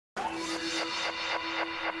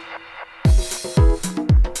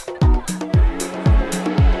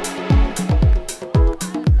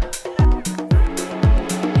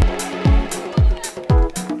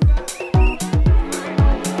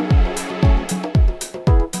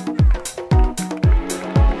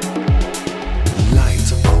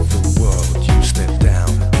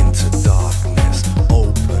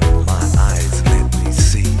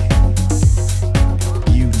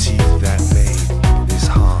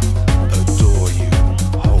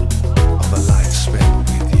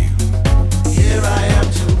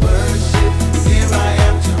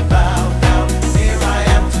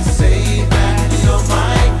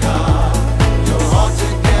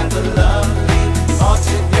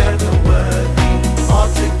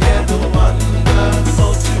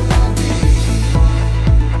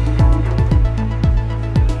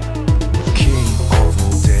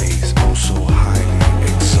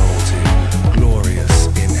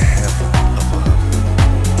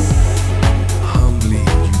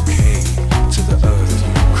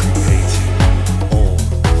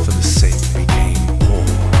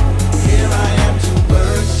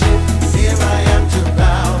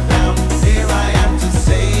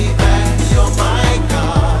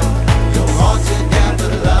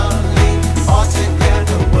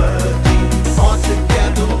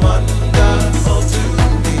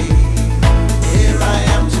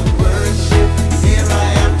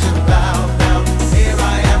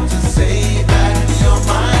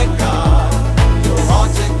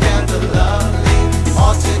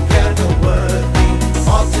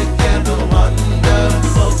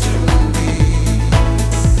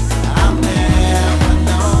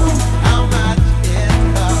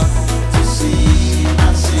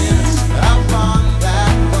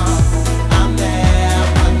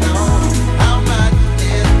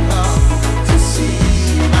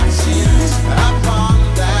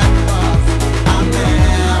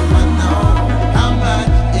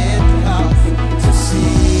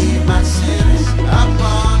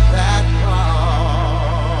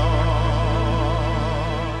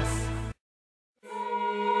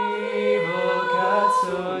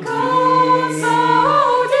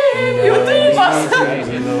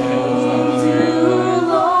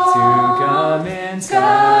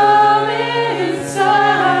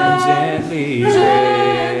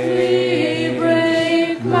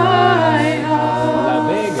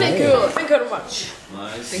much.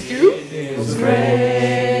 Thank you. It's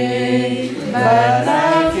great that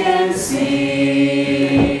I can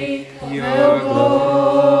see your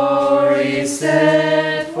glory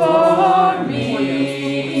set for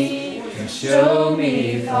me. Show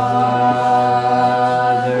me, Father,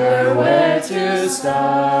 where to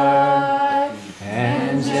start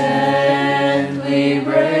and gently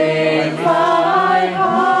break my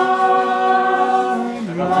heart.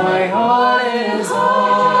 My heart is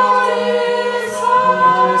hard,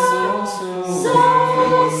 so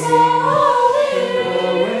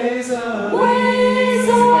ways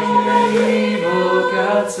of evil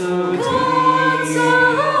got so deep,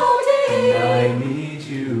 and I need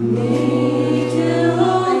you,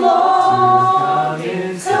 Lord,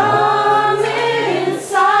 come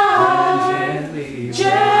inside,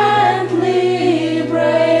 gently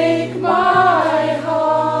break my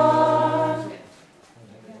heart.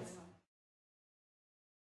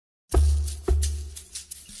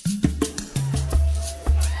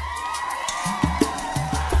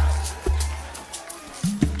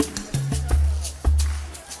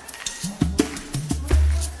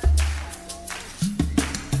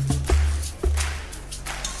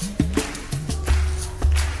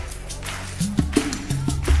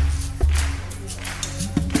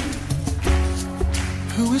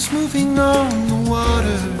 Who is moving on the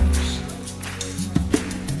waters?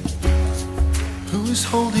 Who is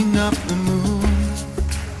holding up the moon?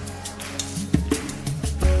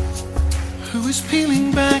 Who is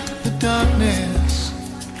peeling back the darkness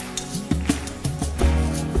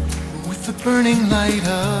with the burning light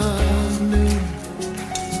of noon?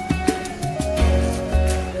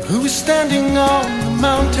 Who is standing on the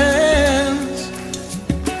mountains?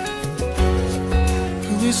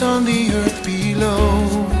 Who is on the earth below?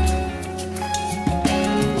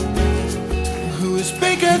 Who is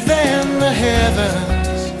bigger than the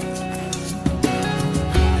heavens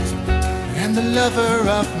and the lover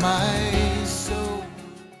of my soul?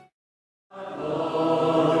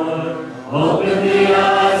 Open the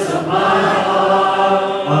eyes of my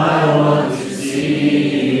heart, I want to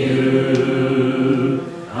see you,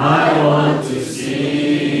 I want to see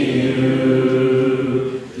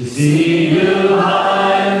you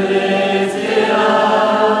high and lifted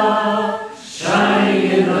up, shining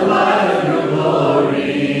in the light of your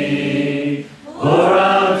glory. Pour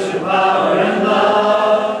out your power and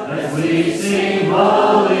love as we sing,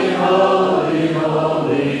 holy, holy,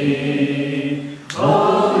 holy.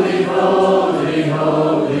 Holy, holy,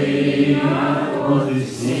 holy, I want to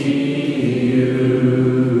see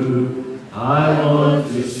you. I want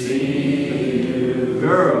to see you.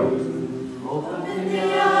 Girls. Open the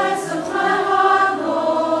eyes of my heart,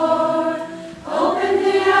 Lord. Open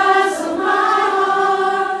the eyes of my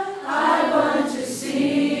heart. I want to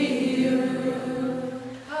see you.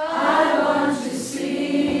 I want to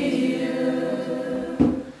see you.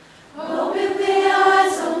 Open the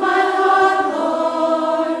eyes of my heart,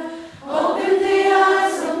 Lord. Open the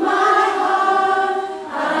eyes of my heart.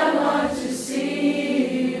 I want to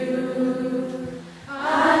see you.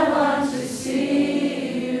 I want to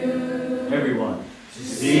see you. Everyone. To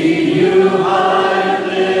see you high and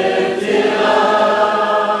lifted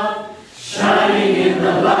up, shining in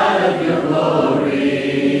the light of your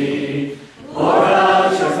glory. Pour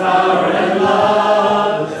out your power and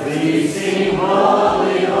love as we sing,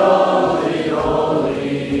 holy, holy, holy.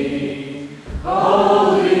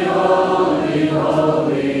 Holy, holy,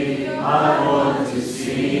 holy, I want to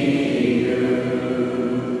see you.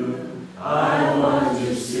 I want to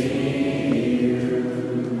see you.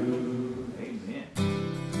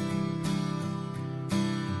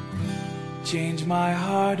 Change my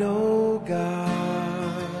heart, oh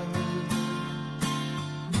God,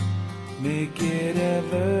 make it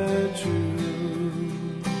ever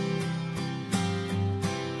true.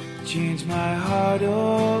 Change my heart,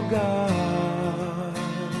 oh God,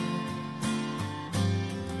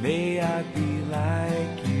 may I be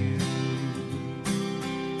like you.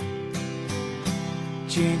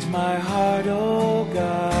 Change my heart, oh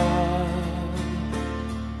God,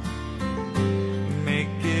 make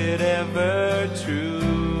it ever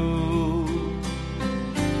true.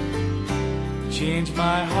 Change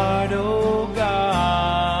my heart, oh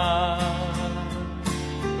God,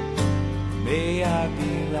 may I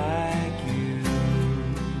be like you.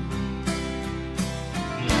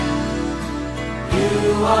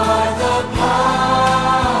 You are the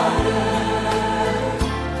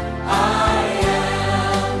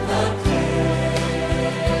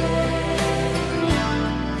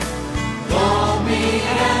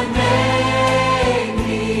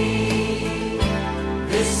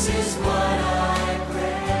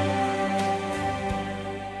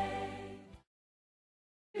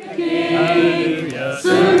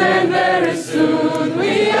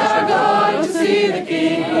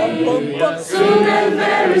Soon and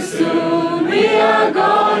very soon we are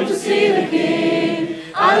going to see the King.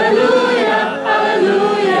 Hallelujah,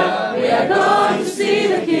 hallelujah, we are going to see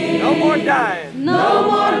the King. No more dying. No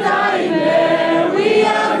more dying there, we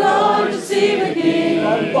are going to see the King.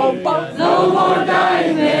 No more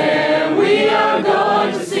dying there, we are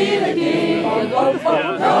going to see the King.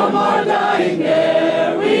 No more dying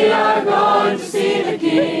there, we are going to see the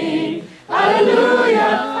King.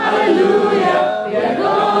 Hallelujah, hallelujah, we are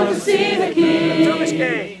going to see the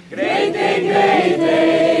King. Great day,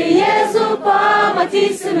 Jesu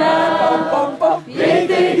pamatisime. Great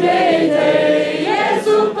day,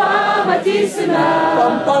 Jesu pamatisime.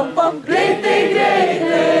 Great day,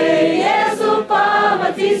 Jesu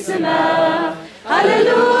pamatisime.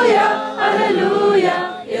 Hallelujah, hallelujah,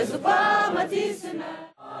 Jesu pamatisime.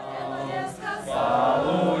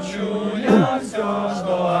 Получу я все,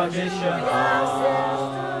 что обещал.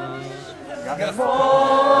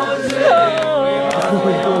 Господь же,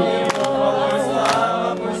 слава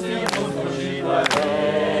пусть ему звучит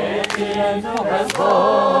вовек.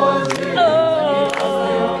 Господь же,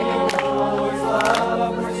 слава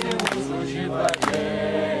пусть ему звучит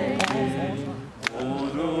вовек.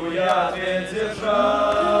 Буду я ответ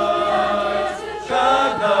держать,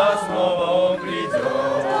 когда снова он придет.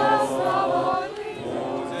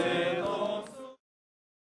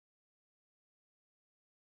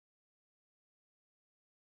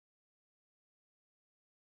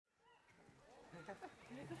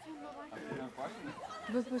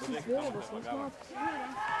 Bez početi svijela da smo smatki.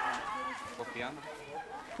 Po pijana?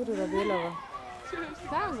 Kurura bjelava.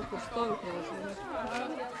 Stajam za kostovi kada sam nešto.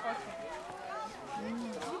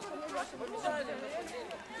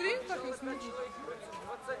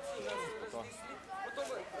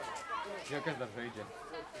 Jaka zdrže idzie?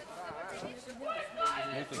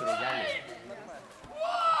 Nie to drogami.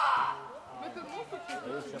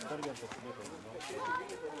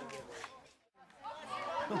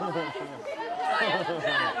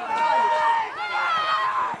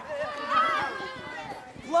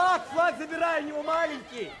 Флаг, забирай, у него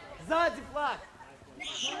маленький. Сзади флаг.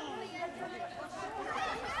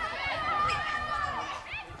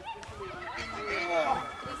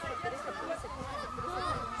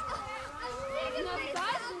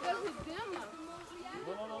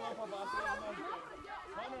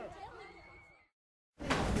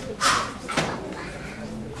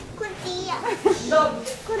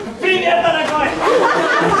 Привет, дорогой!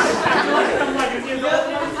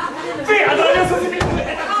 Ты отвалился за меня!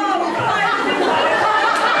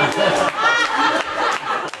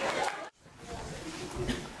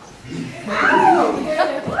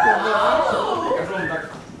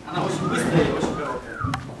 Она очень быстрая и очень короткая.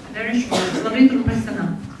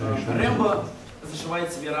 Рэмбо зашивает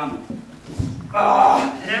себе раны.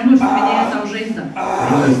 Рэмбо меняет алжиста.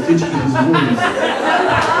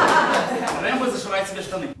 Рэмбо зашивает себе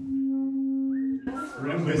штаны.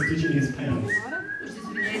 Rambo is stitching his pants.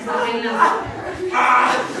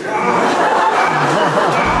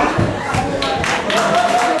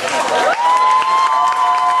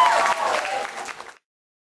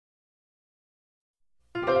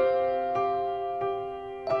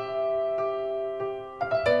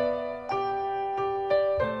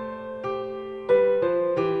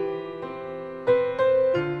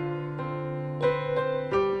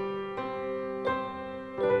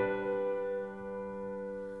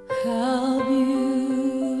 How beautiful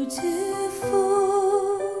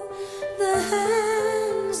the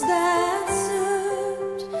hands that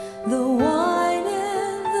served the wine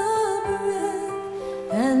and the bread,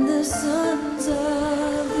 and the sons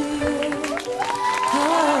of the earth.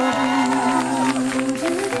 How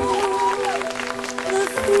beautiful the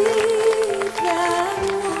feet that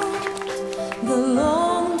walked the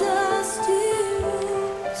long dusty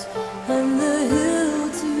roads, and the hill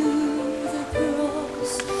to the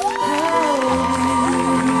cross.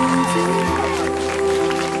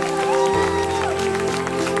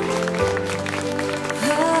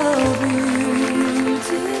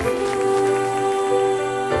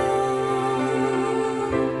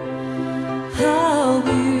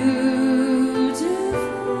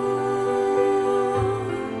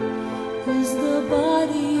 Is the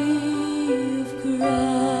body of Christ.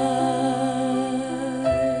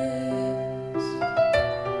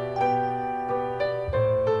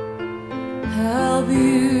 How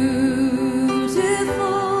beautiful.